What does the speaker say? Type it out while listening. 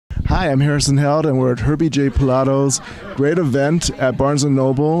Hi, I'm Harrison Held, and we're at Herbie J Pilato's great event at Barnes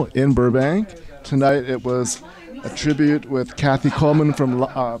Noble in Burbank. Tonight it was a tribute with Kathy Coleman from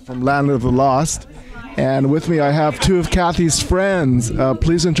Land of the Lost. And with me I have two of Kathy's friends.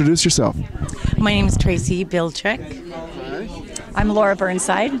 Please introduce yourself. My name is Tracy Bilchick. I'm Laura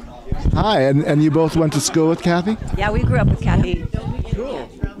Burnside. Hi, and you both went to school with Kathy? Yeah, we grew up with Kathy. Cool.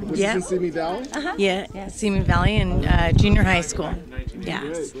 Was Yeah. it in Simi Valley? Yeah, Simi Valley and junior high school.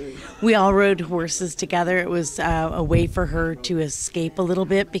 Yes. We all rode horses together. It was a way for her to escape a little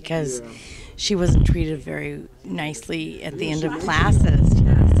bit because she wasn't treated very nicely at the end of classes.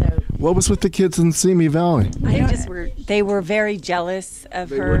 So What was with the kids in Simi Valley? They were very jealous of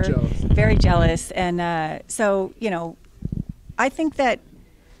They her. were jealous. Very jealous. And so, I think that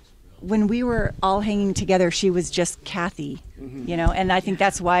when we were all hanging together, she was just Kathy, and I think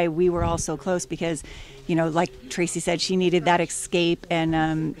that's why we were all so close because, like Tracy said, she needed that escape,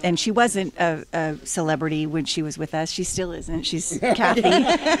 and she wasn't a celebrity when she was with us. She still isn't. She's Kathy.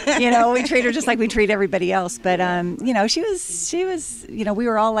 We treat her just like we treat everybody else. But she was. We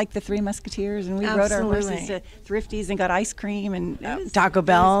were all like the Three Musketeers, and we rode our horses to Thrifty's and got ice cream and Taco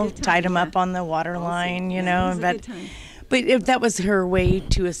Bell, tied them up on the water line, But that was her way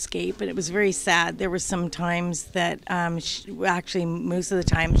to escape, and it was very sad. There were some times that, actually, most of the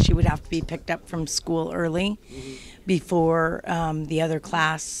time, she would have to be picked up from school early before the other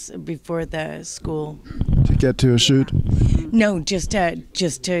class, before the school. To get to a shoot? No, just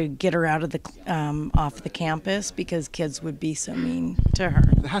to get her out of the off the campus because kids would be so mean to her.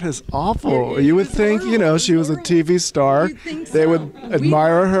 That is awful. You would think, she was a TV star. They would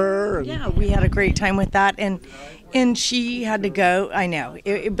admire her. Yeah, we had a great time with that, and she had to go. I know,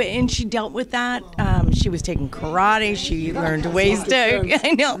 and she dealt with that. She was taking karate. She learned ways to.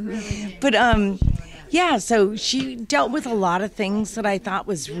 I know, but yeah. So she dealt with a lot of things that I thought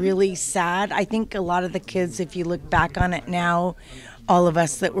was really sad. I think a lot of the kids, if you look back on it now, all of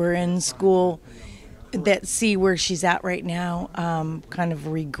us that were in school that see where she's at right now, kind of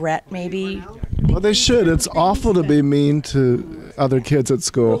regret maybe. Well, they should. It's awful to be mean to other kids at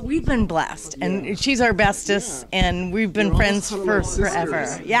school. Well, we've been blessed, and she's our bestest, and we've been friends for forever.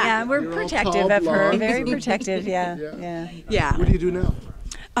 Yeah, we're protective of her. Very protective. Yeah. What do you do now?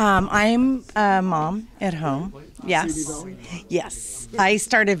 I'm a mom at home. Yes. I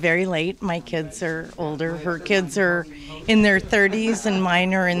started very late. My kids are older. Her kids are in their 30s, and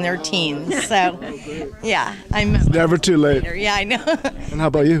mine are in their teens. So, yeah, It's never too late. Yeah, I know. And how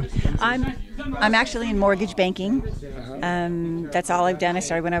about you? I'm actually in mortgage banking. That's all I've done. I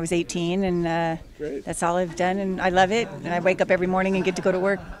started when I was 18, and that's all I've done, and I love it. And I wake up every morning and get to go to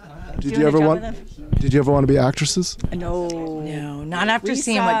work. Did you ever want to be actresses? No, not after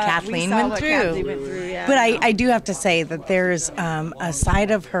seeing what Kathleen went through. But I do have to say that there's a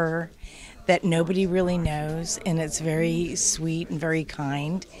side of her that nobody really knows, and it's very sweet and very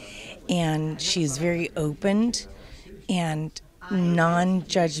kind, and she's very open and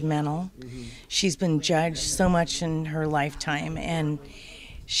non-judgmental. She's been judged so much in her lifetime, and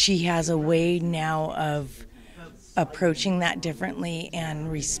she has a way now of approaching that differently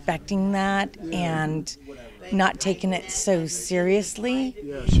and respecting that and not taking it so seriously.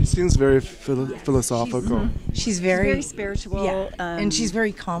 Yeah, she seems very philosophical. She's very spiritual. Yeah, and she's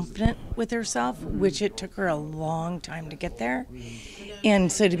very confident with herself, which it took her a long time to get there.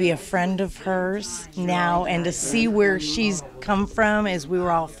 And so to be a friend of hers now and to see where she's come from as we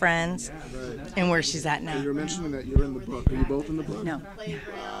were all friends and where she's at now. You were mentioning that you're in the book. Are you both in the book? No.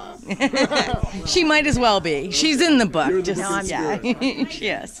 She might as well be. She's in the book. You're in the book.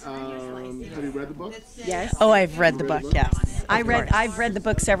 Yes. Have you read the book? Yes. Oh, I've read the book, yes. I've read the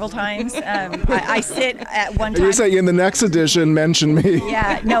book several times. I sit at one time. You're saying in the next edition, mention me.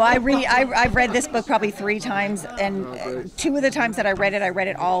 Yeah, no, I've read this book probably 3 times, and 2 of the times that I read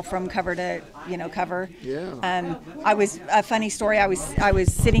it all from cover to cover. Yeah. I was a funny story. I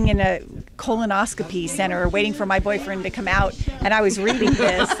was sitting in a colonoscopy center waiting for my boyfriend to come out, and I was reading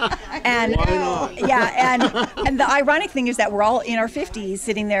this, and and the ironic thing is that we're all in our 50s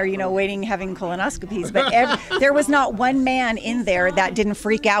sitting there, waiting, having colonoscopies, but there was not one man in there that didn't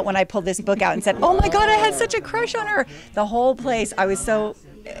freak out when I pulled this book out and said, "Oh my God, I had such a crush on her." The whole place, it was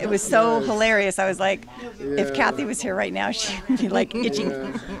so hilarious. I was like, if Kathy was here right now, she would be like itching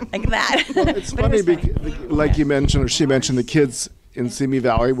like that. Well, it's funny because, like you mentioned, or she mentioned, the kids in Simi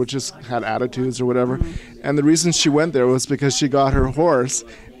Valley, which just had attitudes or whatever. And the reason she went there was because she got her horse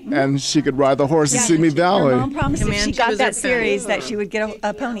and she could ride the horse in Simi Valley. Her mom promised if she got that series that she would get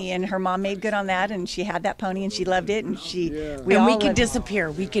a pony, and her mom made good on that, and she had that pony and she loved it, and we could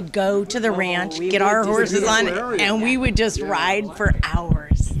disappear. We could go to the ranch, get our horses on, and we would just ride for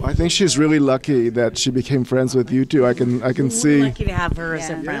hours. I think she's really lucky that she became friends with you two. I can see. Lucky to have her as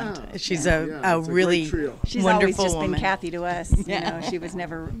a friend. She's a really She's always wonderful just woman. been Kathy to us. You know, she was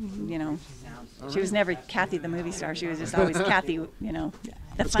never, she was never Kathy the movie star. She was just always Kathy.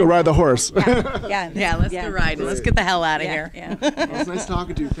 Let's go ride the horse. Yeah, let's go ride. Let's get the hell out of here. Yeah. Well, it's nice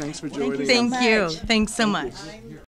talking to you. Thanks for joining us. Thank you. Thanks so much.